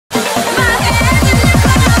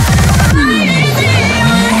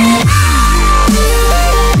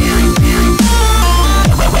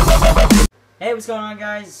What's going on,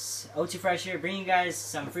 guys? O2 Fresh here, bringing you guys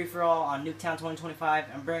some free-for-all on Nuketown 2025.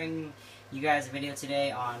 I'm bringing you guys a video today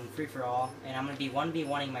on free-for-all, and I'm going to be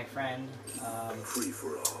 1v1ing my friend.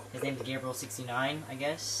 His name's Gabriel69, I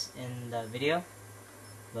guess, in the video.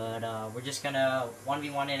 But we're just going to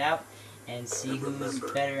 1v1 it out and see who's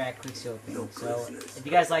better at quickscoping. So, if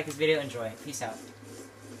you guys like this video, enjoy it. Peace out.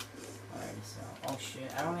 Alrighty, so, oh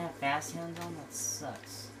shit, I don't have fast hands on? That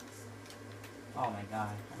sucks. Oh my god,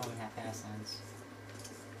 I don't even have fast hands.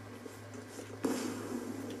 Come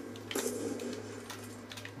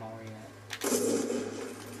on, where you at?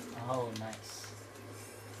 Oh, nice.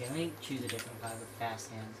 Okay, let me choose a different guy with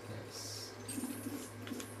fast hands, because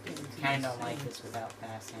I kinda don't like this without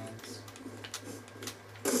fast hands.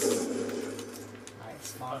 Alright,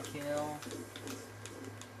 spawn kill.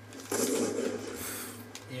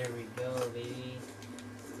 There we go, baby.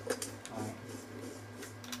 Alright.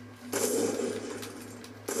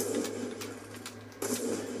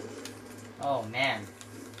 Oh man,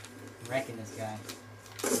 I'm wrecking this guy.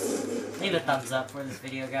 Leave a thumbs up for this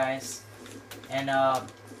video, guys. And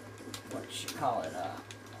what you call it?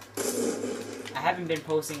 I haven't been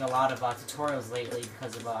posting a lot of tutorials lately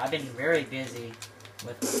because of I've been very busy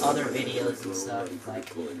with other videos and stuff.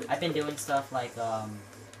 Like I've been doing stuff like I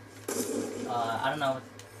don't know what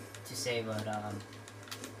to say, but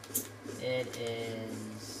it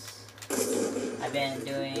is. I've been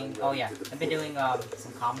doing,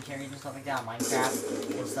 some commentaries and stuff like that on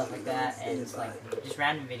Minecraft and stuff like that, and it's like just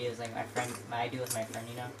random videos like I do with my friend,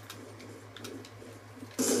 you know.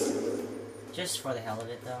 Just for the hell of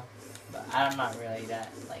it, though. But I'm not really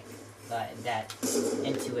that that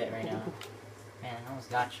into it right now. Man, I almost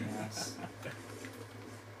got your ass.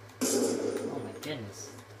 Oh my goodness.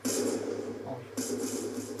 Oh,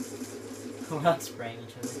 we're not spraying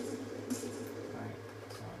each other.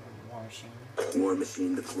 War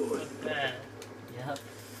machine deployed. Fuck that. Yep.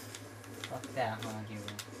 Fuck that, huh,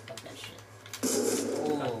 Gabriel? Fuck that shit.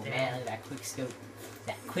 Oh man, look at that quick scope.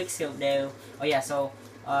 That quick scope though. Oh yeah, so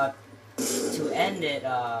to end it,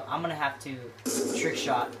 I'm gonna have to trick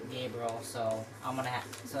shot Gabriel, so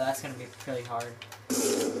so that's gonna be pretty hard.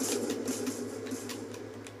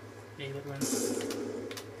 David wins.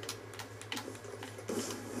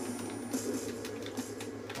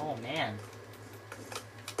 Oh man.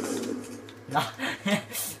 No,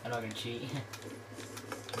 I'm not gonna cheat.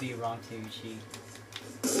 It'd be wrong to cheat.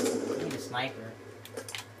 I need a sniper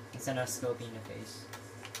instead of scoping in the face.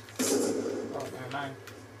 Oh, never mind.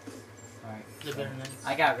 Alright. So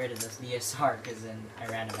I got rid of this DSR because then I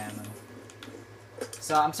ran out of ammo.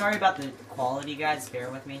 So I'm sorry about the quality, guys. Bear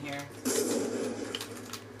with me here.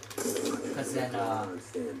 Because then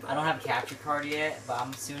I don't have a capture card yet, but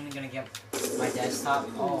I'm soon gonna get my desktop.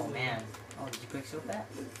 Oh man. Oh, did you quickscope that?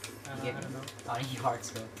 I don't know. Oh, you hard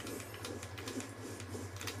scope.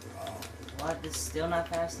 Oh, what? This is still not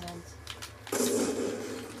fast hands?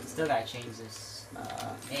 Still gotta change this.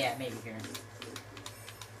 Yeah, maybe here.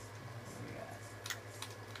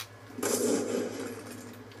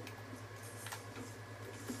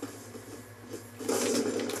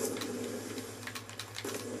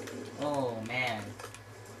 Oh man,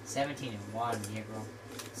 17-1, yeah, bro.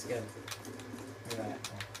 Let's go. Where you at?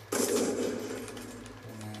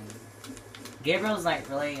 Gabriel's like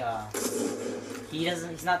really,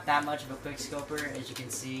 he's not that much of a quick scoper, as you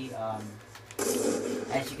can see. I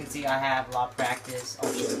have a lot of practice.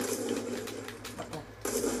 Oh shit.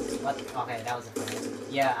 What? Okay, that was a fail.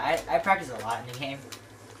 Yeah, I practice a lot in the game.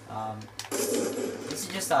 This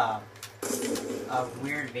is just a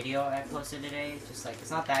weird video I posted today. Just like,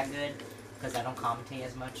 it's not that good, because I don't commentate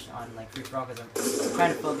as much on like free-for-all, because I'm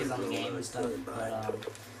trying to focus on the game and stuff, but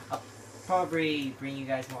I'll probably bring you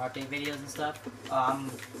guys more update videos and stuff.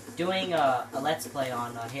 I'm doing a let's play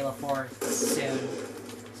on Halo 4 soon,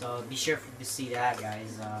 so be sure to see that,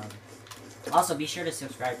 guys. Also, be sure to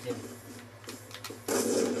subscribe to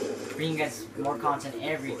bring you guys more content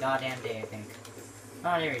every goddamn day, I think.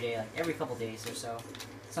 Not every day, like every couple days or so.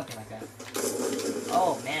 Something like that.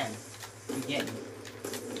 Oh man, you get me.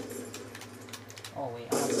 Oh wait,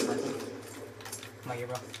 I want to play. Come on here,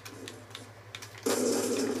 bro.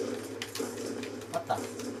 What the?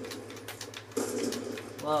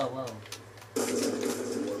 Whoa, whoa.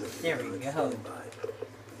 There we go.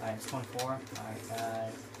 Alright, it's 24. Alright, I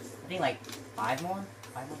think like 5 more?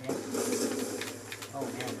 5 more, yeah. Oh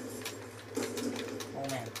man. Oh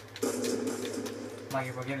man. Come on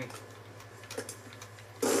here, bro, give me.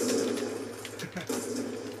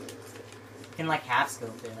 You can like half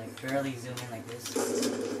scope it, like barely zoom in like this.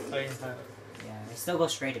 Oh, yeah. Yeah, it still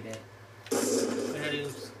goes straight a bit. I had to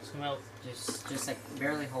zoom out. Just like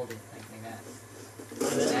barely hold it like that.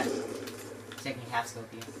 Like that? taking half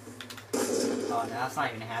scope you. Oh no, that's not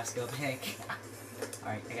even a half scope pick.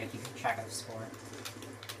 Alright, I gotta keep track of the score.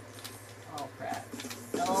 Oh crap.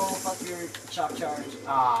 No, fuck your shock charge.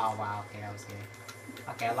 Oh wow, okay, that was good.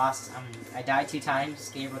 Okay, I lost, I died 2 times,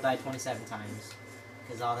 Gabriel died 27 times.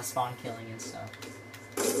 Because all the spawn killing and stuff.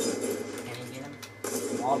 Can you get him?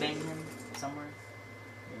 Wallbang him somewhere?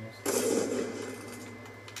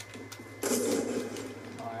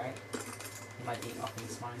 Alright. He might be up and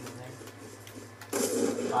spawning over there.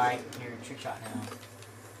 Alright, here, trick shot now.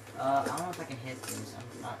 I don't know if I can hit this,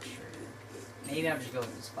 I'm not sure. Maybe I'll just go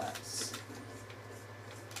with this class.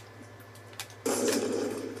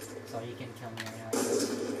 So you can kill me right now, I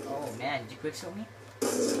guess. Oh man, did you quickscope me?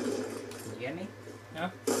 Did you get me?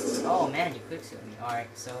 Yeah. Oh man, you quickscope me.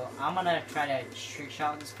 Alright, so I'm gonna try to trick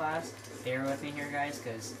shot this class. Bear with me here, guys,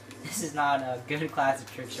 because this is not a good class of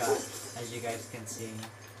trick shot, as you guys can see.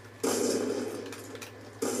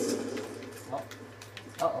 Oh.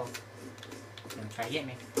 Uh-oh. He's gonna try to get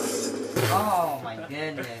me. Oh my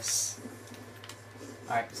goodness.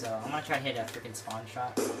 Alright, so I'm gonna try to hit a freaking spawn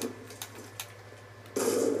shot.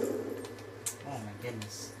 Oh my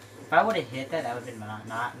goodness. If I would have hit that, that would have been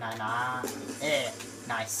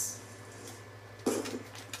nice.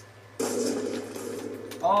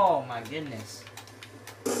 Oh my goodness.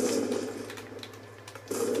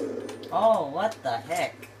 Oh, what the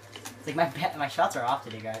heck? It's like my shots are off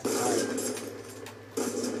today, guys. I'm sorry.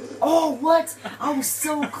 Oh, what? I was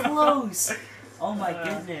so close. Oh my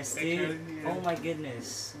goodness, dude. Oh my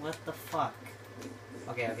goodness. What the fuck?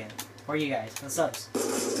 Okay, okay. For you guys, for the subs.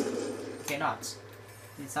 Okay, knots.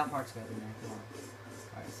 Dude, stop hard scoping there. Come on.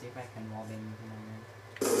 Alright, see if I can wallbang you from over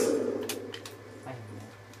there. I can do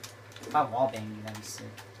that. If I wallbang you, that'd be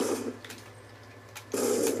sick.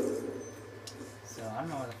 So, I don't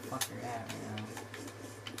know where the fuck you're at right now.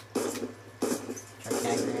 Try to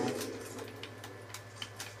tag your ass.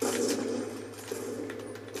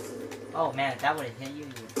 Oh man, if that would have hit you, you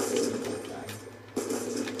would have died.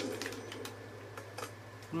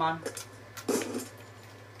 Come on.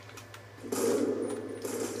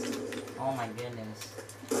 Oh my goodness.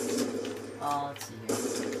 Oh, let's see here.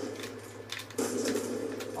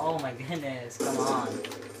 Oh my goodness, come on.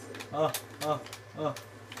 Oh.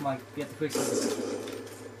 Come on, get the quick service.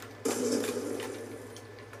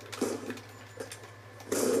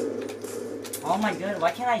 Oh my god,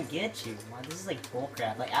 why can't I get you? Wow, this is like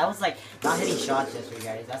bullcrap. Like, I was like, not hitting shots yesterday,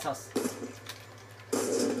 guys. That's how...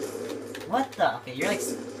 What the? Okay, you're like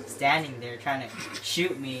standing there trying to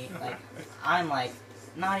shoot me. Like, I'm like,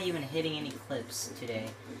 not even hitting any clips today.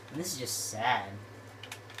 And this is just sad.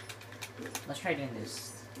 Let's try doing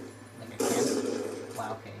this. Like a camp.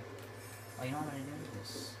 Wow, okay. Oh, you know what I'm gonna do?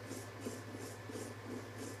 This.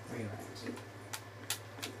 Where are you at?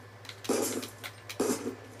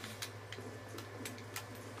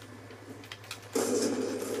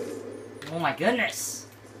 Oh my goodness!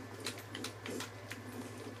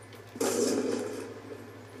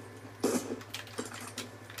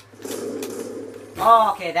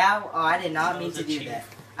 Oh, okay, that. Oh, I did not mean to do that.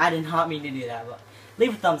 I did not mean to do that, but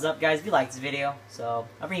leave a thumbs up, guys, if you liked this video. So,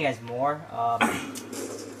 I'll bring you guys more.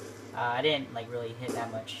 I didn't, like, really hit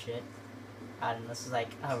that much shit. This is, like,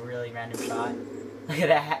 a really random shot. Look at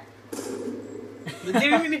that. They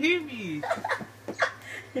didn't even hear me.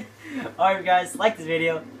 Alright, guys, like this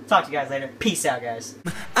video. Talk to you guys later. Peace out, guys.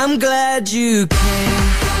 I'm glad you came.